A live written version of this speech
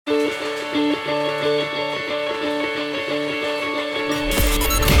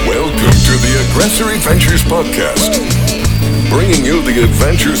Aggressor Adventures podcast, bringing you the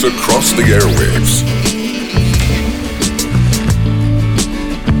adventures across the airwaves.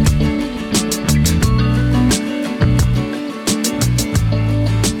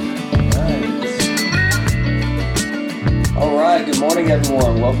 All right, good morning,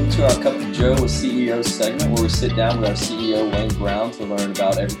 everyone. Welcome to our Cup of Joe with CEO segment, where we sit down with our CEO, Wayne Brown, to learn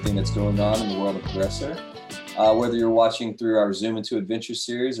about everything that's going on in the world of Aggressor. Whether you're watching through our Zoom Into Adventure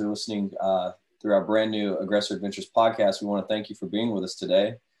series or listening through our brand new Aggressor Adventures podcast, we want to thank you for being with us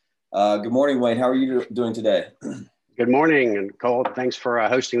today. Good morning, Wayne. How are you doing today? Good morning, and Cole, thanks for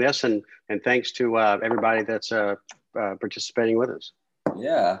hosting this, and thanks to everybody that's participating with us.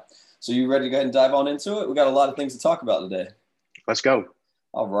 Yeah. So you ready to go ahead and dive on into it? We got a lot of things to talk about today. Let's go.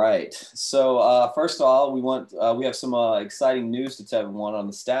 All right. So first of all, we have some exciting news to tell everyone on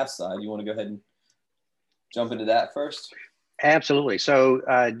the staff side. You want to go ahead and jump into that first? Absolutely. So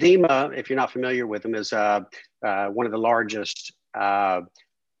DEMA, if you're not familiar with them, is one of the largest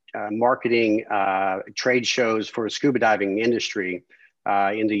marketing trade shows for the scuba diving industry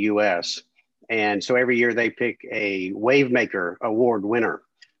in the U.S. And so every year they pick a Wavemaker Award winner.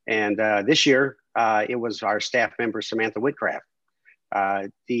 And this year it was our staff member, Samantha Whitcraft.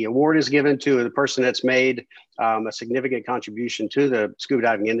 The award is given to the person that's made a significant contribution to the scuba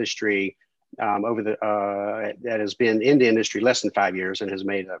diving industry that has been in the industry less than 5 years and has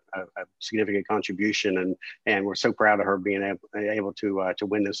made a significant contribution, and we're so proud of her being able to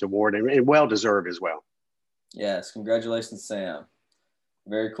win this award, and well deserved as well. Yes, congratulations, Sam.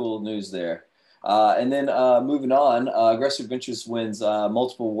 Very cool news there. And then moving on, Aggressor Adventures wins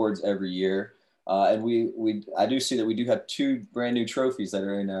multiple awards every year, and I do see that we do have two brand new trophies that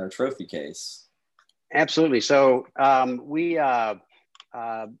are in our trophy case. Absolutely. So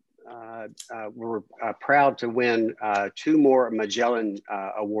we're proud to win two more Magellan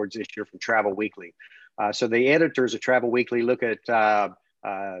Awards this year from Travel Weekly. So the editors of Travel Weekly look at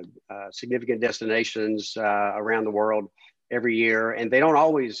significant destinations around the world every year, and they don't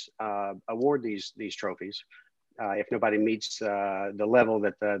always award these trophies if nobody meets the level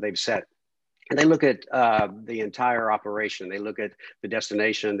that they've set. And they look at the entire operation. They look at the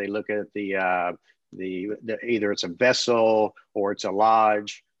destination. They look at the either it's a vessel or it's a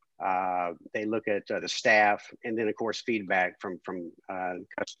lodge. They look at the staff, and then of course feedback from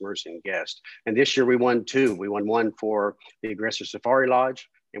customers and guests. And this year we won two. We won one for the Aggressor Safari Lodge,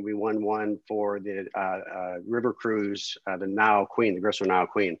 and we won one for the river cruise, the Nile Queen, the Aggressor Nile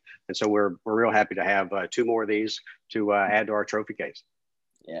Queen. And so we're real happy to have two more of these to add to our trophy case.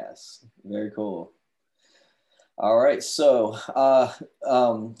 Yes, very cool. All right, so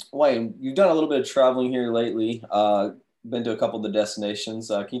Wayne, you've done a little bit of traveling here lately. Been to a couple of the destinations.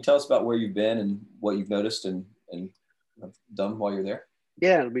 Can you tell us about where you've been and what you've noticed and done while you're there?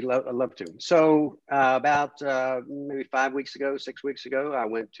 Yeah, I'd love to. So about maybe 6 weeks ago, I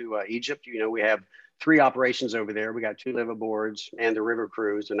went to Egypt. You know, we have 3 operations over there. We got 2 liveaboards and the river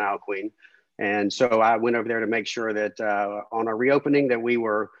cruise, the Nile Queen. And so I went over there to make sure that on our reopening that we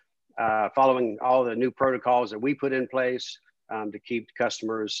were following all the new protocols that we put in place to keep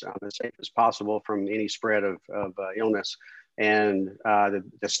customers as safe as possible from any spread of illness. And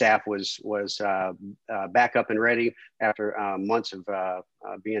the staff was back up and ready after months of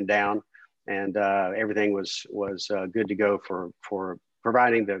being down, and everything was good to go for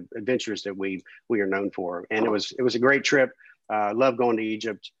providing the adventures that we are known for. And it was a great trip. Love going to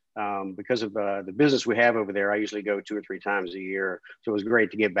Egypt because of the business we have over there. I usually go 2 or 3 times a year, so it was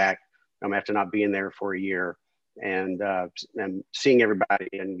great to get back after not being there for a year. And seeing everybody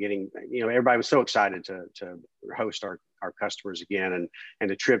and getting, everybody was so excited to host our customers again. And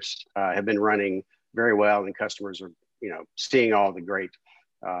the trips have been running very well, and customers are, seeing all the great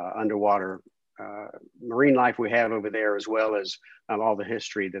underwater marine life we have over there, as well as all the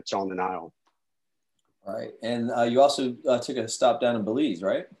history that's on the Nile. All right. And you also took a stop down in Belize,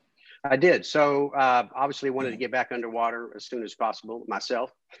 right? I did. So obviously wanted to get back underwater as soon as possible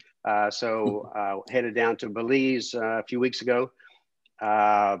myself. So headed down to Belize a few weeks ago.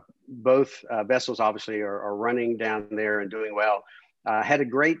 Both vessels obviously are running down there and doing well. Had a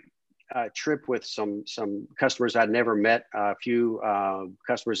great trip with some customers I'd never met, a few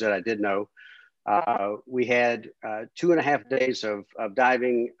customers that I did know. We had 2.5 days of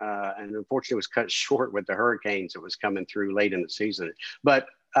diving, and unfortunately it was cut short with the hurricanes that was coming through late in the season. But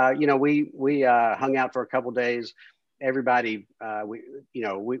we hung out for a couple days. Everybody,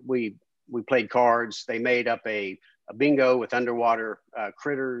 we played cards. They made up a bingo with underwater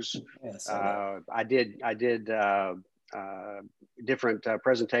critters. Yes, I did different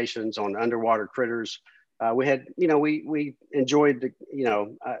presentations on underwater critters we had, we enjoyed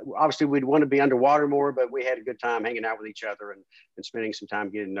obviously we'd want to be underwater more, but we had a good time hanging out with each other and spending some time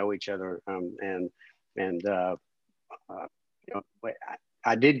getting to know each other.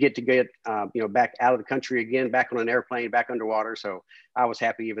 I did get back out of the country again, back on an airplane, back underwater. So I was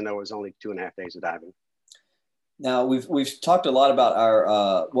happy, even though it was only 2.5 days of diving. Now we've talked a lot about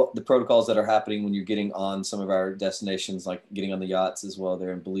our what the protocols that are happening when you're getting on some of our destinations, like getting on the yachts as well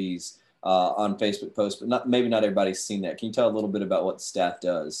there in Belize, on Facebook posts, but maybe not everybody's seen that. Can you tell a little bit about what the staff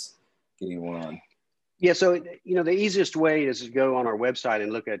does getting one on? Yeah, so the easiest way is to go on our website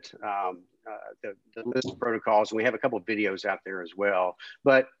and look at the list of protocols, and we have a couple of videos out there as well.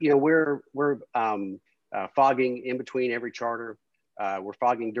 But we're fogging in between every charter. We're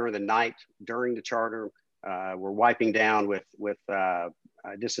fogging during the night during the charter. We're wiping down with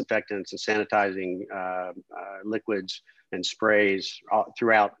disinfectants and sanitizing liquids and sprays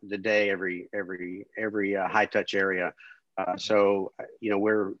throughout the day, every high touch area. So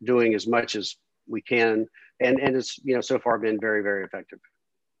we're doing as much as we can, and it's so far been very, very effective.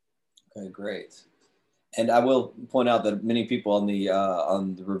 Okay, great. And I will point out that many people on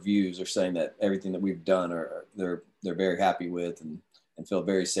the reviews are saying that everything that we've done they're very happy with and feel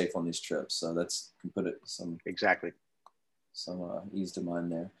very safe on these trips. So that's can put it some ease to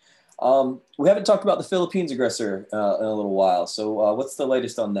mind there. We haven't talked about the Philippines aggressor in a little while. So what's the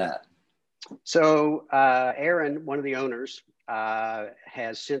latest on that? So Aaron, one of the owners,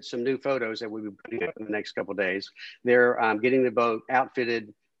 has sent some new photos that we'll be putting up in the next couple of days. They're getting the boat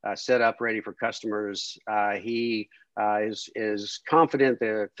outfitted, set up, ready for customers. He is confident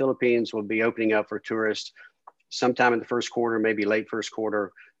the Philippines will be opening up for tourists sometime in the first quarter, maybe late first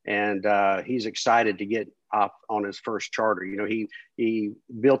quarter. And he's excited to get off on his first charter. He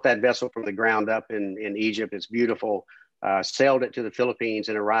built that vessel from the ground up in Egypt. It's beautiful. Sailed it to the Philippines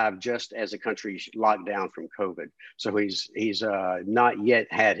and arrived just as the country locked down from COVID. So he's not yet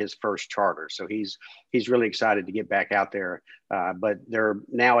had his first charter. So he's really excited to get back out there. But they're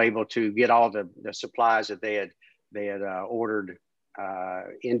now able to get all the supplies that they had ordered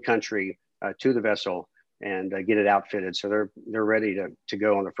in country to the vessel and get it outfitted. So they're ready to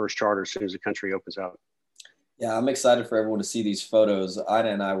go on the first charter as soon as the country opens up. Yeah, I'm excited for everyone to see these photos. Ina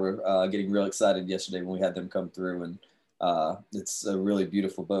and I were getting real excited yesterday when we had them come through, and it's a really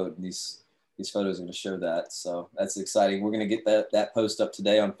beautiful boat. And these photos are going to show that. So that's exciting. We're going to get that post up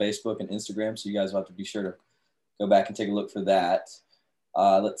today on Facebook and Instagram. So you guys will have to be sure to go back and take a look for that.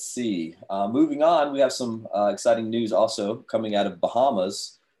 Let's see. Moving on, we have some exciting news also coming out of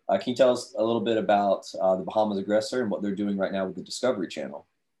Bahamas. Can you tell us a little bit about the Bahamas Aggressor and what they're doing right now with the Discovery Channel?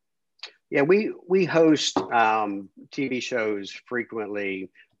 Yeah, we host TV shows frequently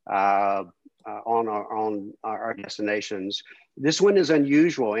on our destinations. This one is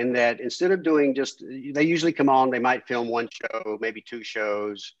unusual in that instead of doing they usually come on, they might film one show, maybe two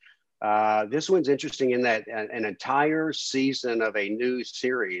shows. This one's interesting in that an entire season of a new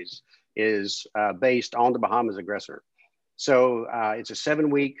series is based on the Bahamas Aggressor. So it's a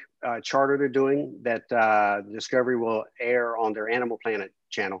 7-week charter they're doing that Discovery will air on their Animal Planet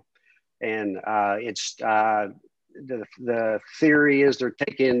channel. And it's the theory is they're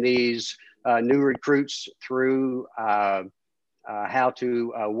taking these new recruits through how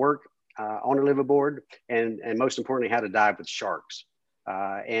to work on a liveaboard and most importantly, how to dive with sharks.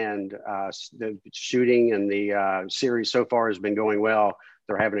 The shooting and the series so far has been going well.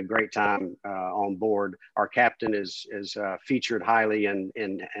 They're having a great time on board. Our captain is featured highly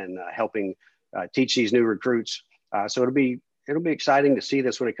in helping teach these new recruits. So it'll be exciting to see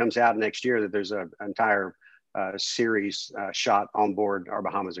this when it comes out next year, that there's an entire series shot on board our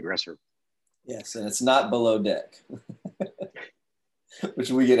Bahamas Aggressor. Yes, and it's not below deck, which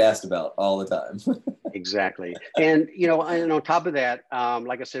we get asked about all the time. Exactly. And on top of that,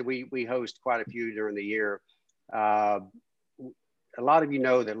 like I said, we host quite a few during the year. A lot of you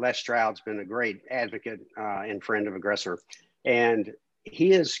know that Les Stroud's been a great advocate and friend of Aggressor. And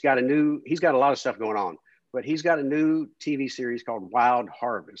he's got a lot of stuff going on, but he's got a new TV series called Wild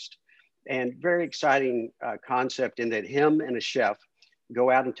Harvest. And very exciting concept in that him and a chef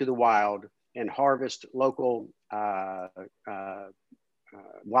go out into the wild and harvest local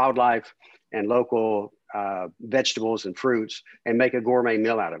wildlife and local vegetables and fruits and make a gourmet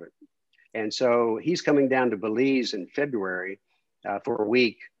meal out of it. And so he's coming down to Belize in February for a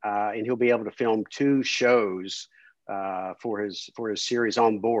week, and he'll be able to film 2 shows for his series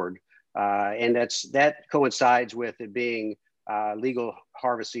on board. And that coincides with it being legal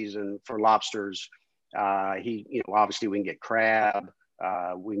harvest season for lobsters. Obviously we can get crab,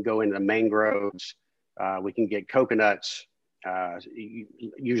 we can go into the mangroves, we can get coconuts,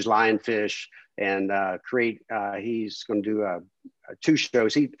 use lionfish and create. He's going to do 2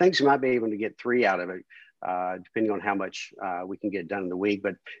 shows. He thinks he might be able to get 3 out of it, depending on how much we can get done in the week.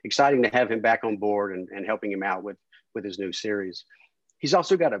 But exciting to have him back on board and helping him out with his new series. He's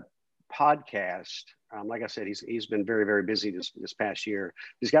also got a podcast. Like I said, he's been very, very busy this past year.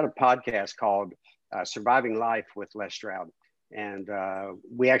 He's got a podcast called Surviving Life with Les Stroud. And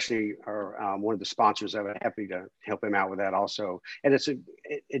we actually are one of the sponsors of it. Happy to help him out with that also. And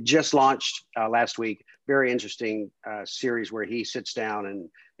it just launched last week. Very interesting series where he sits down and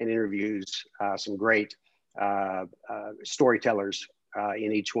interviews some great storytellers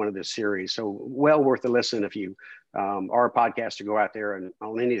in each one of the series. So well worth a listen if you are a podcaster. Go out there and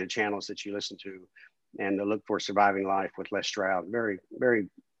on any of the channels that you listen to, and look for Surviving Life with Les Stroud. Very, very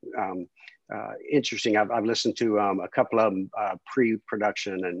interesting. I've listened to a couple of them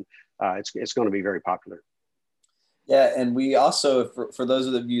pre-production, and it's going to be very popular. Yeah, and we also, for those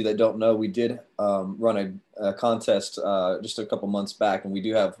of you that don't know, we did run a contest just a couple months back, and we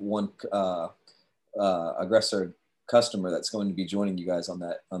do have one aggressor customer that's going to be joining you guys on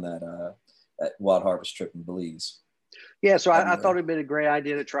that Wild Harvest trip in Belize. Yeah, so I thought it'd been a great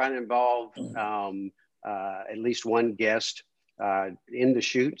idea to try and involve at least one guest in the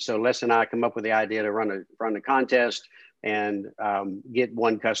shoot. So Les and I come up with the idea to run a contest and get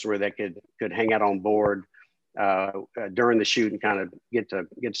one customer that could hang out on board during the shoot and kind of get to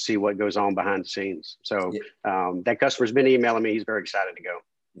see what goes on behind the scenes. So that customer's been emailing me. He's very excited to go.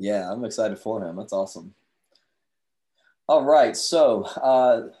 Yeah, I'm excited for him. That's awesome. All right,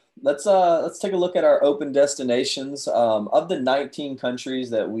 so let's take a look at our open destinations. Of the 19 countries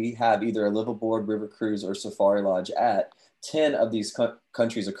that we have either a liveaboard, river cruise, or safari lodge at, 10 of these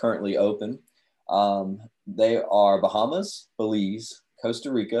countries are currently open. They are Bahamas, Belize,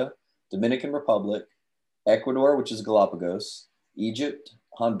 Costa Rica, Dominican Republic, Ecuador, which is Galapagos, Egypt,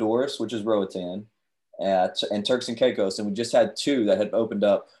 Honduras, which is Roatan, and Turks and Caicos. And we just had 2 that had opened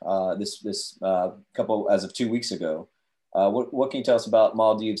up this couple as of 2 weeks ago. What can you tell us about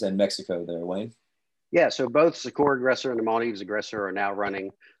Maldives and Mexico there, Wayne? Yeah, so both Socorro Aggressor and the Maldives Aggressor are now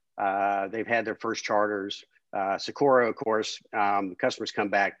running. They've had their first charters. Socorro, of course, customers come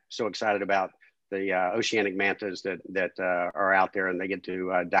back so excited about the oceanic mantas that are out there and they get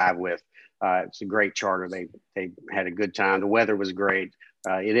to dive with. It's a great charter. They had a good time. The weather was great.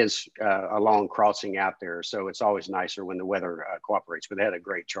 It is a long crossing out there, so it's always nicer when the weather cooperates, but they had a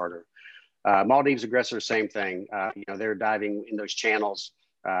great charter. Maldives Aggressor, same thing. They're diving in those channels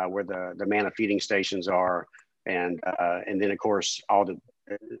where the manta feeding stations are. And then of course, all the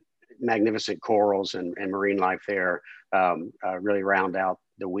magnificent corals and marine life there really round out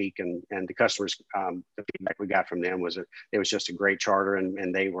the week. And the customers, the feedback we got from them was it was just a great charter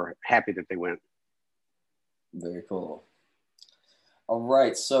and they were happy that they went. Very cool. All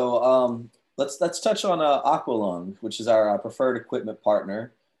right, so let's touch on Aqualung, which is our preferred equipment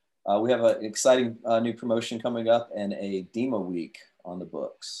partner. We have an exciting new promotion coming up and a demo week on the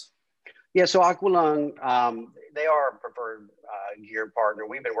books. Yeah, so Aqualung, they are a preferred gear partner.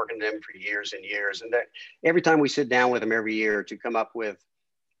 We've been working with them for years and years. And every time we sit down with them every year to come up with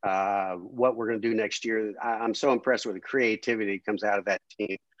what we're going to do next year, I'm so impressed with the creativity that comes out of that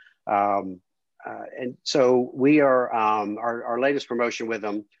team. And so we are, our latest promotion with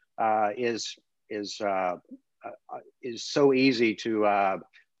them is so easy to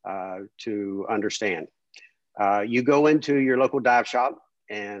understand. You go into your local dive shop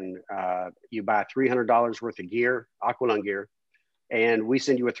and you buy $300 worth of gear, Aqualung gear, and we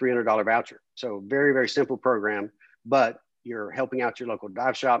send you a $300 voucher. So very, very simple program, but you're helping out your local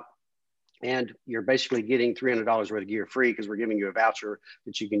dive shop and you're basically getting $300 worth of gear free because we're giving you a voucher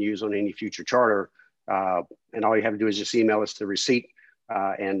that you can use on any future charter. And all you have to do is just email us the receipt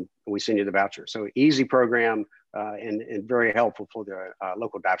and we send you the voucher. So easy program and very helpful for the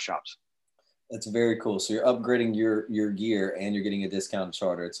local dive shops. That's very cool. So you're upgrading your gear and you're getting a discounted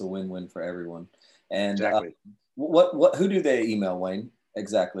charter. It's a win-win for everyone. And exactly. Who do they email, Wayne?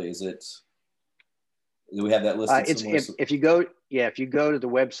 Exactly. Do we have that listed? If you go to the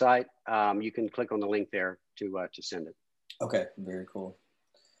website, you can click on the link there to send it. Okay. Very cool.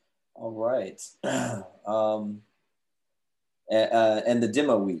 All right. And the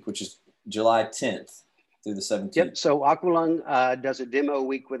demo week, which is July 10th through the 17th. Yep. So Aqualung does a demo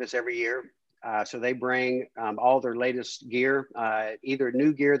week with us every year. So they bring all their latest gear, either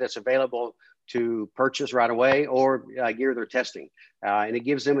new gear that's available to purchase right away or gear they're testing. And it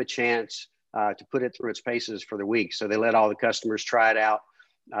gives them a chance to put it through its paces for the week. So they let all the customers try it out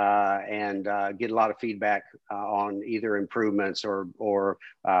and get a lot of feedback on either improvements or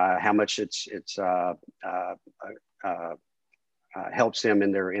how much it's helps them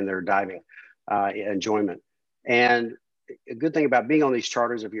in their diving enjoyment. And a good thing about being on these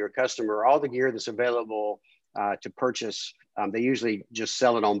charters, if you're a customer, all the gear that's available to purchase, they usually just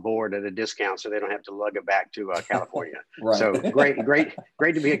sell it on board at a discount, so they don't have to lug it back to California. Right. So great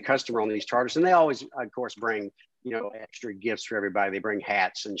to be a customer on these charters. And they always, of course, bring extra gifts for everybody. They bring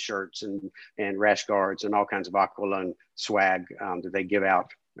hats and shirts and rash guards and all kinds of Aqualung swag that they give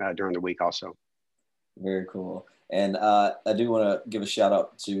out during the week also. Very cool. And I do want to give a shout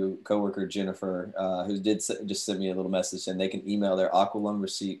out to coworker Jennifer, who did just send me a little message, and they can email their Aqualung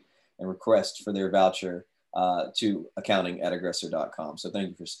receipt and request for their voucher to accounting@aggressor.com. So thank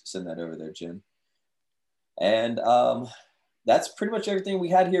you for sending that over there, Jen. And that's pretty much everything we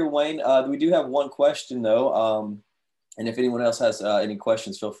had here, Wayne. We do have one question though. And if anyone else has any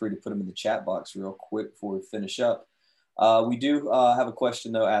questions, feel free to put them in the chat box real quick before we finish up. We do have a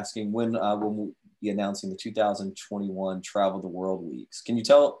question though, asking when we'll be announcing the 2021 Travel the World Weeks. Can you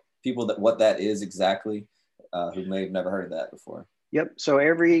tell people what that is exactly, who may have never heard of that before? Yep. So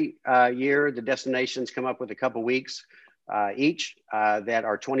every year, the destinations come up with a couple weeks each that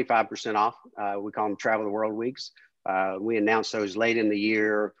are 25% off. We call them Travel the World Weeks. We announce those late in the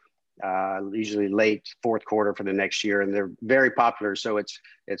year, usually late fourth quarter for the next year, and they're very popular. So it's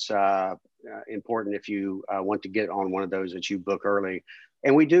important if you want to get on one of those that you book early.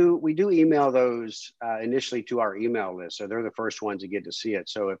 And we do email those initially to our email list. So they're the first ones to get to see it.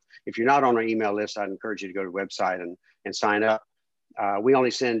 So if you're not on our email list, I'd encourage you to go to the website and sign up. We only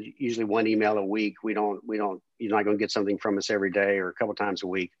send usually one email a week. You're not going to get something from us every day or a couple times a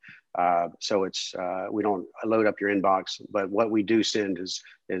week. So we don't load up your inbox, but what we do send is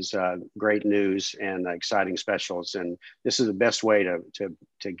great news and exciting specials. And this is the best way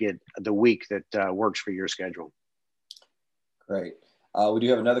to get the week that works for your schedule. Great. We do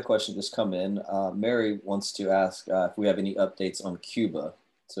have another question just come in. Mary wants to ask if we have any updates on Cuba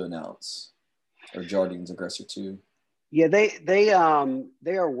to announce, or Jardines Aggressor 2. Yeah, they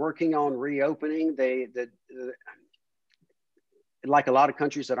are working on reopening. Like a lot of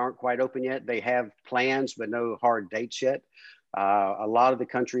countries that aren't quite open yet, they have plans but no hard dates yet. A lot of the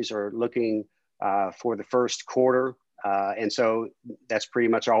countries are looking for the first quarter, and so that's pretty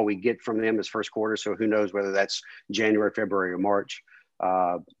much all we get from them is first quarter. So who knows whether that's January, February, or March.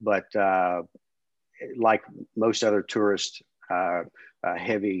 But like most other tourist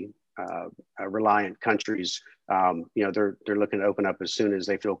heavy reliant countries, they're looking to open up as soon as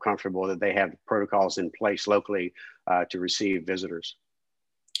they feel comfortable that they have protocols in place locally to receive visitors.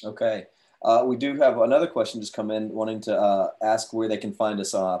 Okay. We do have another question just come in wanting to ask where they can find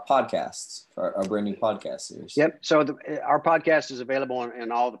us on podcasts for our brand new podcast series. Yep. So our podcast is available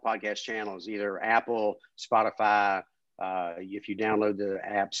in all the podcast channels, either Apple, Spotify. If you download the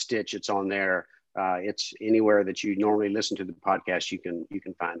app Stitch, it's on there. It's anywhere that you normally listen to the podcast, you can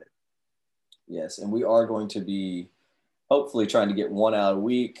find it. Yes, and we are going to be hopefully trying to get one out a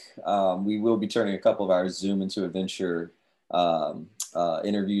week. We will be turning a couple of our Zoom into Adventure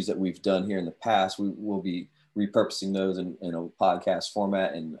interviews that we've done here in the past. We will be repurposing those in a podcast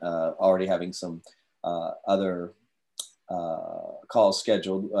format, and already having some other calls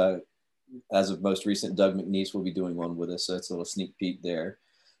scheduled. As of most recent, Doug McNeese will be doing one with us, so it's a little sneak peek there.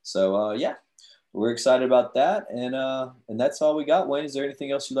 So yeah, we're excited about that, and that's all we got. Wayne, is there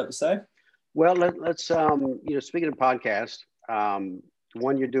anything else you'd like to say? Well, let's speaking of podcast, the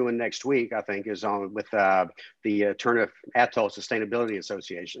one you're doing next week, I think, is on with the Turniff Atoll Sustainability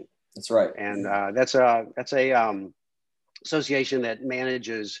Association. That's right, and that's a association that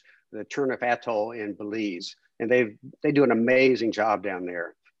manages the Turniff Atoll in Belize, and they do an amazing job down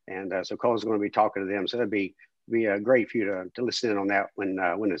there. And so Cole's going to be talking to them, so that'd be great for you to listen in on that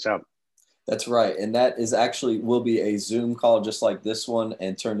when it's up. That's right. And that is actually will be a Zoom call just like this one,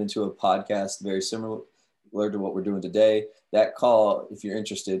 and turned into a podcast very similar to what we're doing today. That call, if you're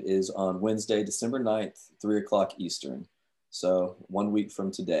interested, is on Wednesday, December 9th, 3:00 Eastern. So 1 week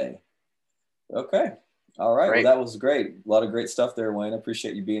from today. Okay. All right. Great. Well, that was great. A lot of great stuff there, Wayne. I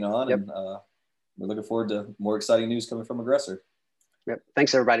appreciate you being on. Yep. And we're looking forward to more exciting news coming from Aggressor. Yep.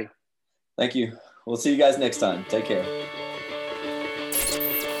 Thanks, everybody. Thank you. We'll see you guys next time. Take care.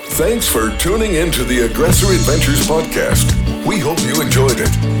 Thanks for tuning in to the Aggressor Adventures podcast. We hope you enjoyed it.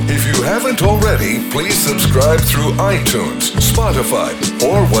 If you haven't already, please subscribe through iTunes, Spotify,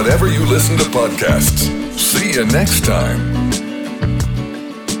 or whatever you listen to podcasts. See you next time.